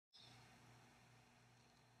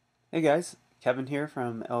Hey guys, Kevin here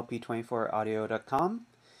from lp24audio.com.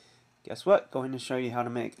 Guess what? Going to show you how to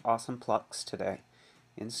make awesome plucks today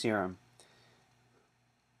in Serum.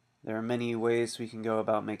 There are many ways we can go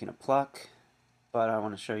about making a pluck, but I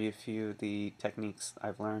want to show you a few of the techniques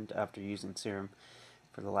I've learned after using Serum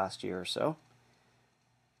for the last year or so.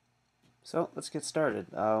 So let's get started.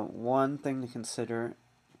 One thing to consider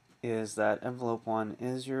is that envelope 1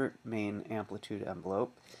 is your main amplitude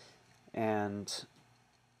envelope, and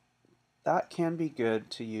that can be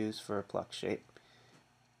good to use for a pluck shape,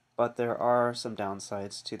 but there are some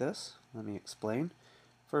downsides to this. Let me explain.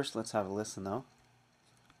 First, let's have a listen though.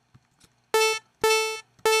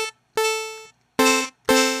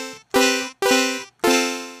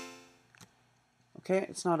 Okay,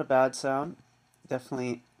 it's not a bad sound.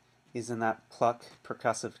 Definitely is in that pluck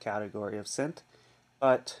percussive category of synth,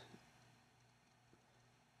 but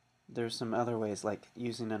there's some other ways, like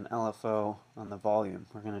using an LFO on the volume.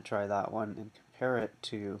 We're going to try that one and compare it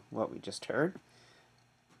to what we just heard.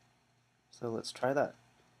 So let's try that.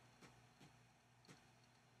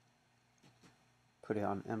 Put it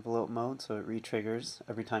on envelope mode so it re-triggers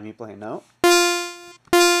every time you play a note.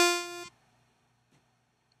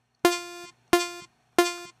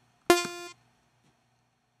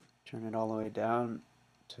 Turn it all the way down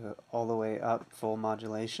to all the way up, full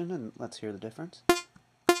modulation, and let's hear the difference.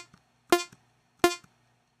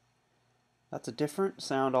 That's a different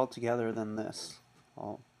sound altogether than this.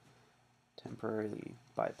 I'll temporarily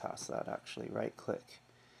bypass that actually. Right click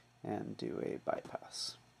and do a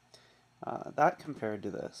bypass. That compared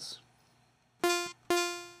to this. Okay,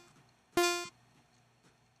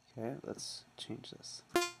 let's change this.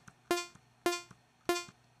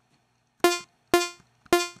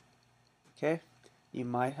 Okay, you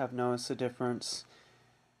might have noticed a difference.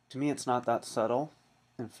 To me, it's not that subtle.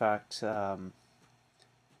 In fact, it's a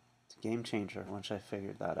game changer once I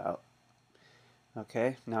figured that out.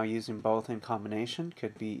 Okay, now using both in combination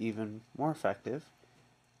could be even more effective.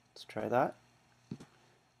 Let's try that.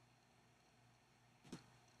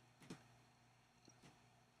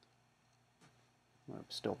 We're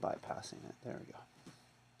still bypassing it. There we go.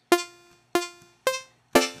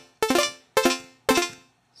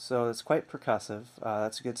 So it's quite percussive.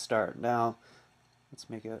 That's a good start. Now let's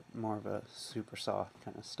make it more of a super saw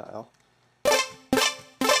kind of style.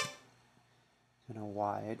 Kind of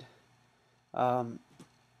wide. I'd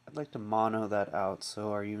like to mono that out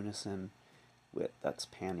so our unison width, that's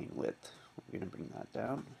panning width, we're going to bring that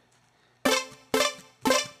down. A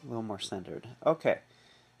little more centered. Okay,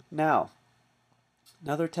 now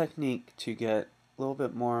another technique to get a little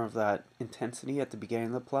bit more of that intensity at the beginning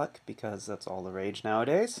of the pluck, because that's all the rage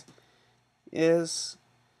nowadays, is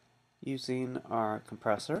using our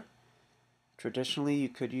compressor. Traditionally, you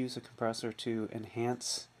could use a compressor to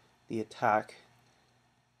enhance the attack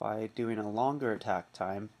by doing a longer attack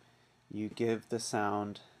time. You give the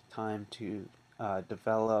sound time to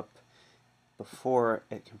develop before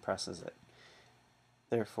it compresses it.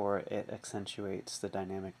 Therefore, it accentuates the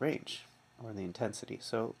dynamic range or the intensity.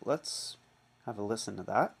 So let's have a listen to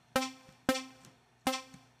that.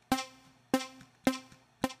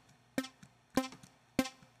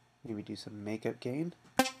 Maybe do some makeup gain.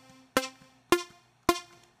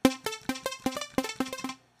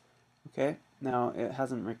 Okay, now it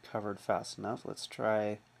hasn't recovered fast enough. Let's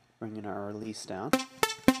try bringing our release down.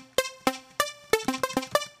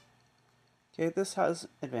 Okay, this has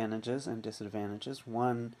advantages and disadvantages.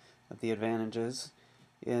 One of the advantages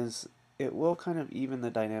is it will kind of even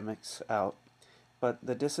the dynamics out. But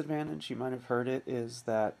the disadvantage, you might have heard it, is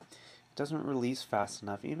that it doesn't release fast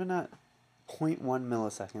enough, even at 0.1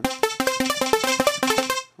 milliseconds.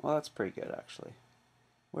 Well, that's pretty good actually.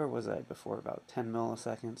 Where was I before? About 10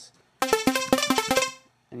 milliseconds.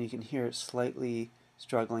 And you can hear it slightly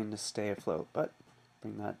struggling to stay afloat, but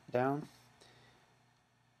bring that down.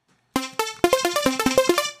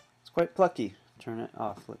 It's quite plucky. Turn it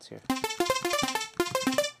off. Let's hear.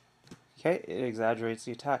 Okay, it exaggerates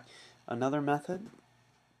the attack. Another method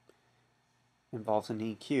involves an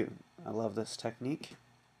EQ. I love this technique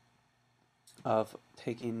of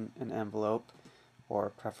taking an envelope, or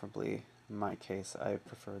preferably, in my case, I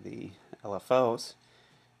prefer the LFOs,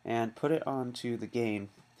 and put it onto the gain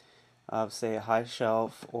of, say, a high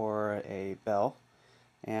shelf or a bell,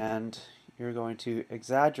 and you're going to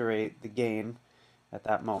exaggerate the gain at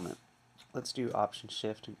that moment. Let's do Option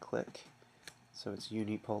Shift and click so it's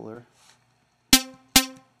unipolar.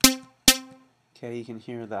 Okay, you can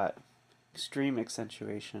hear that extreme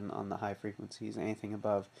accentuation on the high frequencies, anything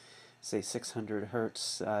above, say, 600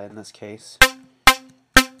 hertz in this case.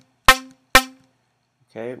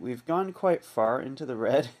 Okay, we've gone quite far into the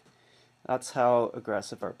red. That's how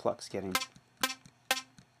aggressive our pluck's getting.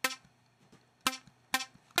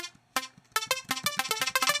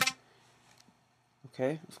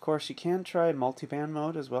 Okay, of course you can try multiband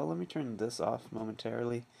mode as well. Let me turn this off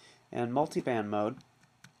momentarily. And multiband mode,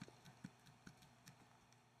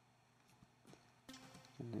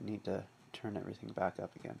 and I need to turn everything back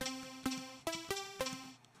up again.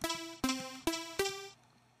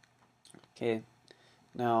 Okay,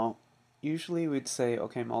 now usually we'd say,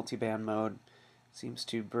 okay, multiband mode seems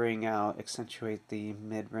to bring out, accentuate the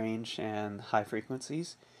mid-range and high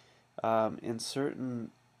frequencies. In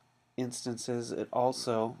certain instances, it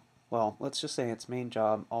also, well, let's just say its main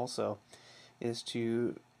job also is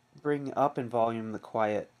to bring up in volume the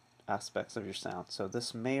quiet aspects of your sound. So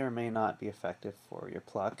this may or may not be effective for your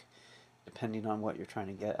pluck, depending on what you're trying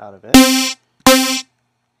to get out of it.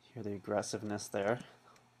 Hear the aggressiveness there,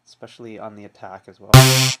 especially on the attack as well.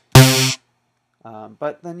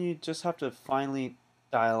 But then you just have to finally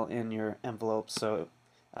dial in your envelope so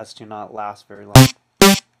as to not last very long,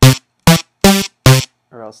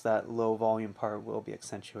 or else that low volume part will be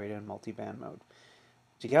accentuated in multiband mode.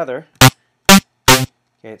 Together, okay,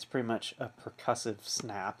 it's pretty much a percussive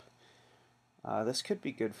snap. This could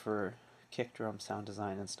be good for kick drum sound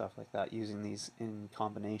design and stuff like that, using these in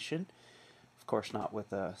combination. Of course not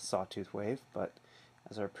with a sawtooth wave, but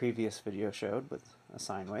as our previous video showed, with a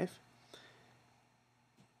sine wave.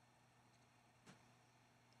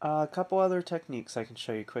 A couple other techniques I can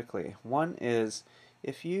show you quickly. One is,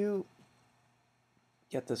 if you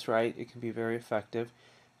get this right, it can be very effective.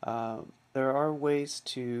 There are ways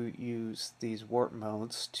to use these warp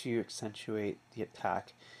modes to accentuate the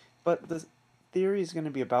attack, but the theory is going to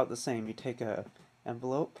be about the same. You take a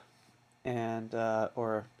envelope and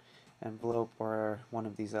or one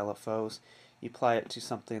of these LFOs, you apply it to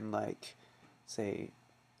something like, say,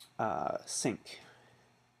 sync.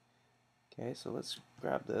 Okay, so let's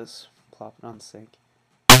grab this, plop it on sync.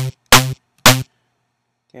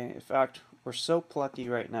 Okay, in fact, we're so plucky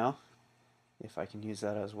right now, if I can use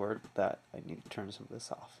that as a word, that I need to turn some of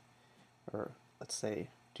this off. Or let's say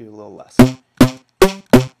do a little less.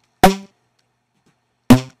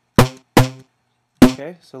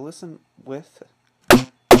 Okay, so listen with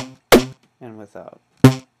and without.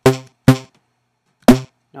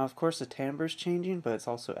 Now of course the timbre is changing, but it's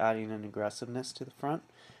also adding an aggressiveness to the front,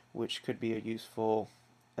 which could be a useful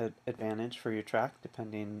advantage for your track,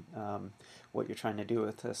 depending what you're trying to do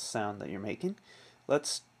with this sound that you're making.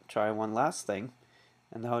 Let's try one last thing,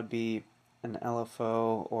 and that would be an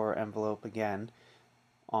LFO or envelope again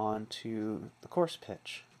onto the coarse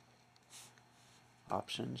pitch.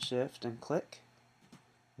 Option, shift, and click,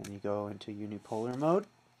 and you go into unipolar mode.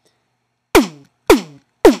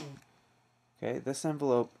 Okay, this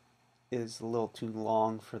envelope is a little too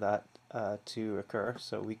long for that to occur,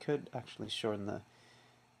 so we could actually shorten the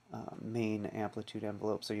main amplitude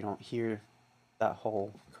envelope so you don't hear that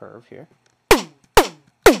whole curve here.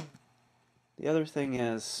 The other thing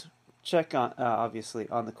is, check on, obviously,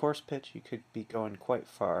 on the coarse pitch you could be going quite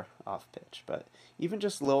far off pitch, but even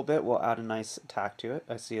just a little bit will add a nice attack to it.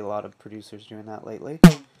 I see a lot of producers doing that lately.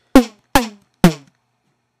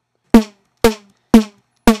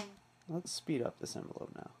 Let's speed up this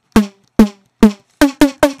envelope now.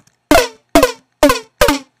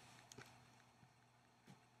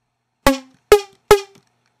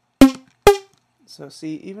 So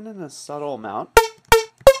see, even in a subtle amount,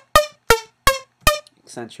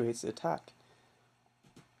 accentuates the attack.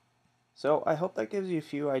 So I hope that gives you a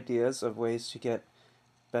few ideas of ways to get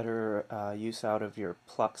better use out of your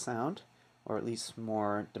pluck sound, or at least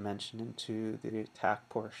more dimension into the attack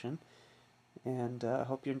portion. And I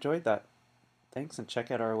hope you enjoyed that. Thanks, and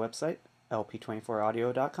check out our website,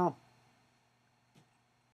 lp24audio.com.